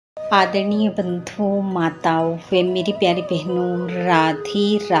आदरणीय बंधुओं, माताओं व मेरी प्यारी बहनों,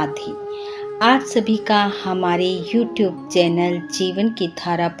 राधे राधे। आप सभी का हमारे YouTube चैनल जीवन की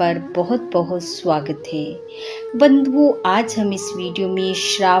धारा पर बहुत बहुत स्वागत है। बंधुओं, आज हम इस वीडियो में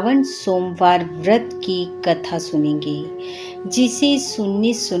श्रावण सोमवार व्रत की कथा सुनेंगे, जिसे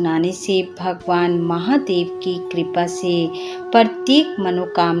सुनने सुनाने से भगवान महादेव की कृपा से प्रत्येक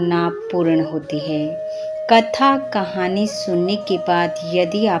मनोकामना पूर्ण होती है। कथा कहानी सुनने के बाद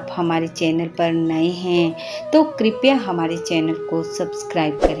यदि आप हमारे चैनल पर नए हैं तो कृपया हमारे चैनल को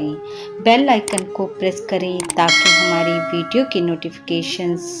सब्सक्राइब करें, बेल आइकन को प्रेस करें ताकि हमारी वीडियो की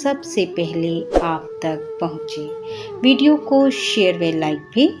नोटिफिकेशन सबसे पहले आप तक पहुंचे। वीडियो को शेयर व लाइक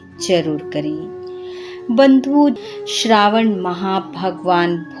भी जरूर करें। बंधुओं, श्रावण माह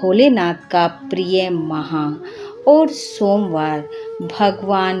भगवान भोलेनाथ का प्रिय माह और सोमवार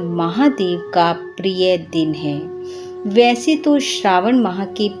भगवान महादेव का प्रिय दिन है। वैसे तो श्रावण माह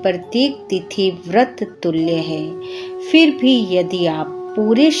की प्रत्येक तिथि व्रत तुल्य है, फिर भी यदि आप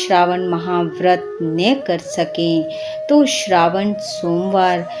पूरे श्रावण माह व्रत न कर सकें तो श्रावण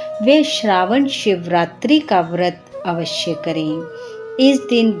सोमवार व श्रावण शिवरात्रि का व्रत अवश्य करें। इस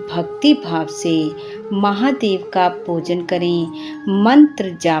दिन भक्ति भाव से महादेव का पूजन करें,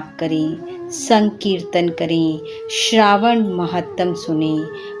 मंत्र जाप करें, संकीर्तन करें, श्रावण महत्तम सुने,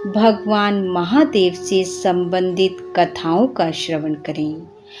 भगवान महादेव से संबंधित कथाओं का श्रवण करें।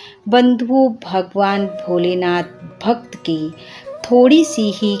 बंधुओं, भगवान भोलेनाथ भक्त की थोड़ी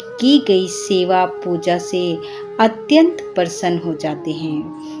सी ही की गई सेवा पूजा से अत्यंत प्रसन्न हो जाते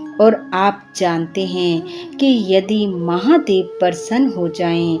हैं और आप जानते हैं कि यदि महादेव प्रसन्न हो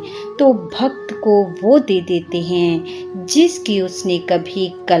जाएं तो भक्त को वो दे देते हैं जिसकी उसने कभी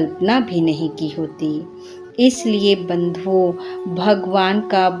कल्पना भी नहीं की होती। इसलिए बंधुओं, भगवान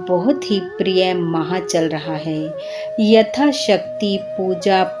का बहुत ही प्रिय माह चल रहा है। यथाशक्ति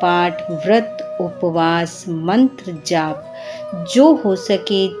पूजा पाठ, व्रत, उपवास, मंत्र जाप, जो हो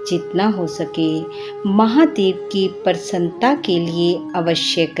सके जितना हो सके महादेव की प्रसन्नता के लिए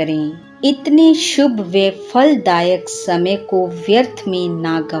अवश्य करें। इतने शुभ व फलदायक समय को व्यर्थ में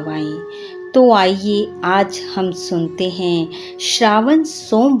ना गवाएं। तो आइए आज हम सुनते हैं श्रावण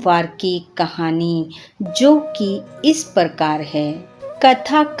सोमवार की कहानी, जो कि इस प्रकार है।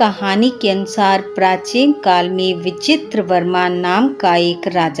 कथा कहानी के अनुसार प्राचीन काल में विचित्रवर्मा नाम का एक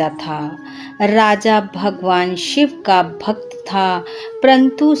राजा था। राजा भगवान शिव का भक्त था,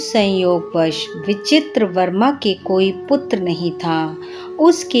 परंतु संयोगवश विचित्रवर्मा के कोई पुत्र नहीं था।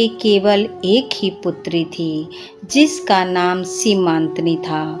 उसके केवल एक ही पुत्री थी, जिसका नाम सीमांतनी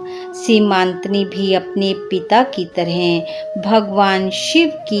था। सीमांतनी भी अपने पिता की तरह भगवान शिव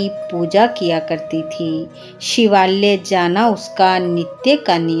की पूजा किया करती थी। शिवालय जाना उसका नित्य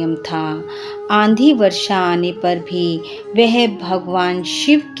का नियम था। आंधी वर्षा आने पर भी वह भगवान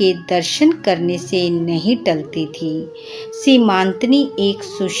शिव के दर्शन करने से नहीं टलती थी। सीमांतनी एक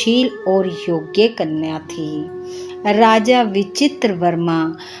सुशील और योग्य कन्या थी। राजा विचित्रवर्मा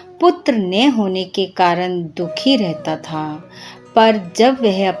पुत्र न होने के कारण दुखी रहता था, पर जब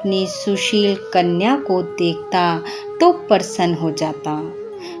वह अपनी सुशील कन्या को देखता तो प्रसन्न हो जाता।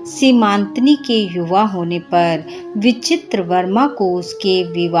 सीमांतनी के युवा होने पर विचित्रवर्मा को उसके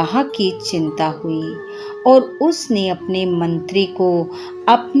विवाह की चिंता हुई और उसने अपने मंत्री को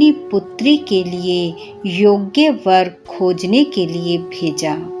अपनी पुत्री के लिए योग्य वर खोजने के लिए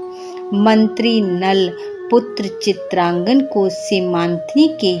भेजा। मंत्री नल पुत्र चित्रांगन को सीमांतनी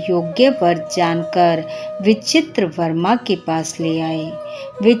के योग्य वर जानकर विचित्रवर्मा के पास ले आए।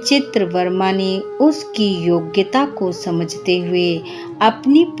 विचित्रवर्मा ने उसकी योग्यता को समझते हुए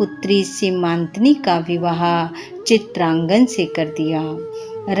अपनी पुत्री सीमांतनी का विवाह चित्रांगन से कर दिया।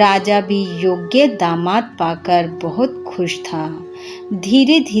 राजा भी योग्य दामाद पाकर बहुत खुश था।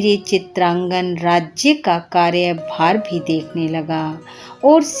 धीरे धीरे चित्रांगन राज्य का कार्यभार भी देखने लगा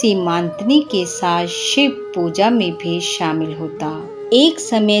और सीमांतनी के साथ शिव पूजा में भी शामिल होता। एक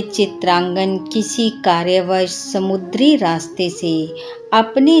समय चित्रांगन किसी कार्यवश समुद्री रास्ते से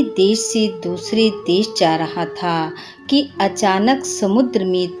अपने देश से दूसरे देश जा रहा था कि अचानक समुद्र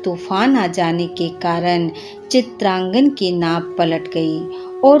में तूफान आ जाने के कारण चित्रांगन की नाव पलट गई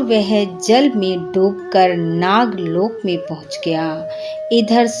और वह जल में डूबकर नागलोक में पहुंच गया।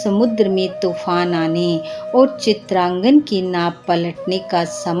 इधर समुद्र में तूफान आने और चित्रांगन की नाव पलटने का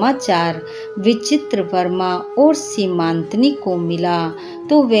समाचार विचित्रवर्मा और सीमांतनी को मिला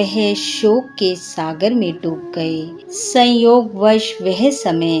तो वह शोक के सागर में डूब गए। संयोगवश वह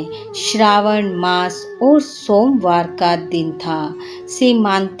समय श्रावण मास और सोमवार का दिन था।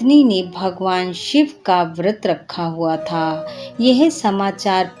 सीमांतनी ने भगवान शिव का व्रत रखा हुआ था। यह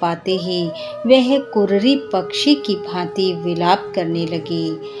समाचार पाते ही वह कुर्री पक्षी की भांति विलाप करने लगी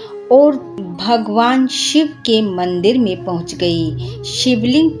और भगवान शिव के मंदिर में पहुंच गई।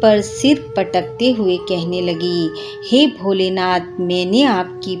 शिवलिंग पर सिर पटकते हुए कहने लगी, हे भोलेनाथ, मैंने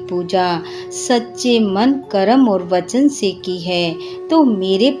आपकी पूजा सच्चे मन, कर्म और वचन से की है, तो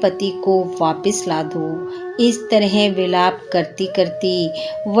मेरे पति को वापस ला दो। इस तरह विलाप करती करती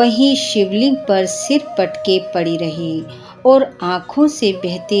वहीं शिवलिंग पर सिर पटके पड़ी रही और आंखों से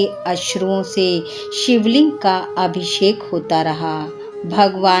बहते अश्रुओं से शिवलिंग का अभिषेक होता रहा।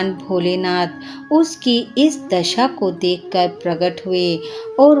 भगवान भोलेनाथ उसकी इस दशा को देखकर प्रकट हुए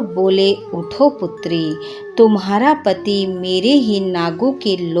और बोले, उठो पुत्री, तुम्हारा पति मेरे ही नागों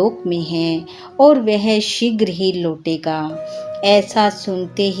के लोक में है और वह शीघ्र ही लौटेगा। ऐसा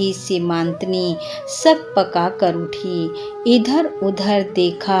सुनते ही सीमांतनी सक पका कर उठी। इधर उधर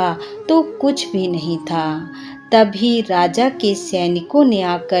देखा तो कुछ भी नहीं था। तभी राजा के सैनिकों ने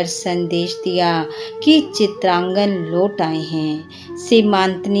आकर संदेश दिया कि चित्रांगन लौट आए हैं।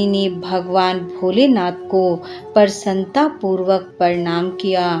 सीमांतनी ने भगवान भोलेनाथ को प्रसन्नता पूर्वक प्रणाम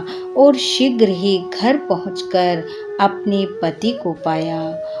किया और शीघ्र ही घर पहुंचकर अपने पति को पाया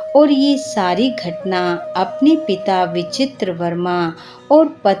और ये सारी घटना अपने पिता विचित्र वर्मा और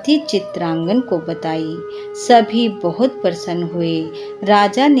पति चित्रांगन को बताई। सभी बहुत प्रसन्न हुए।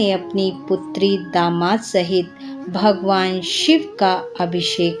 राजा ने अपनी पुत्री दामाद सहित भगवान शिव का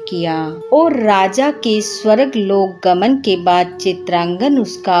अभिषेक किया और राजा के स्वर्ग लोक गमन के बाद चित्रांगन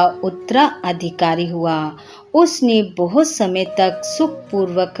उसका उत्तराधिकारी हुआ। उसने बहुत समय तक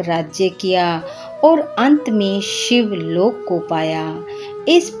सुखपूर्वक राज्य किया और अंत में शिव लोक को पाया।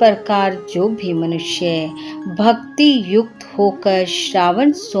 इस प्रकार जो भी मनुष्य भक्ति युक्त होकर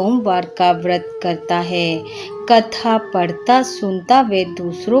श्रावण सोमवार का व्रत करता है, कथा पढ़ता सुनता व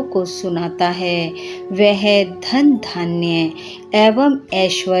दूसरों को सुनाता है, वह धन धान्य एवं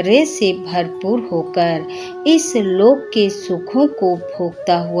ऐश्वर्य से भरपूर होकर इस लोक के सुखों को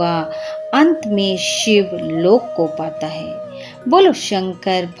भोगता हुआ अंत में शिव लोक को पाता है। बोलो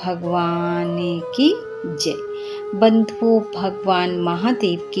शंकर भगवान की जय। बंधुओं, भगवान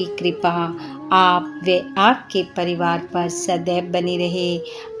महादेव की कृपा आप व आपके परिवार पर सदैव बनी रहे।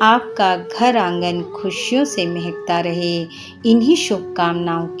 आपका घर आंगन खुशियों से महकता रहे। इन्हीं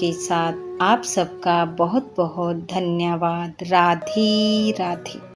शुभकामनाओं के साथ आप सबका बहुत बहुत धन्यवाद। राधे राधे।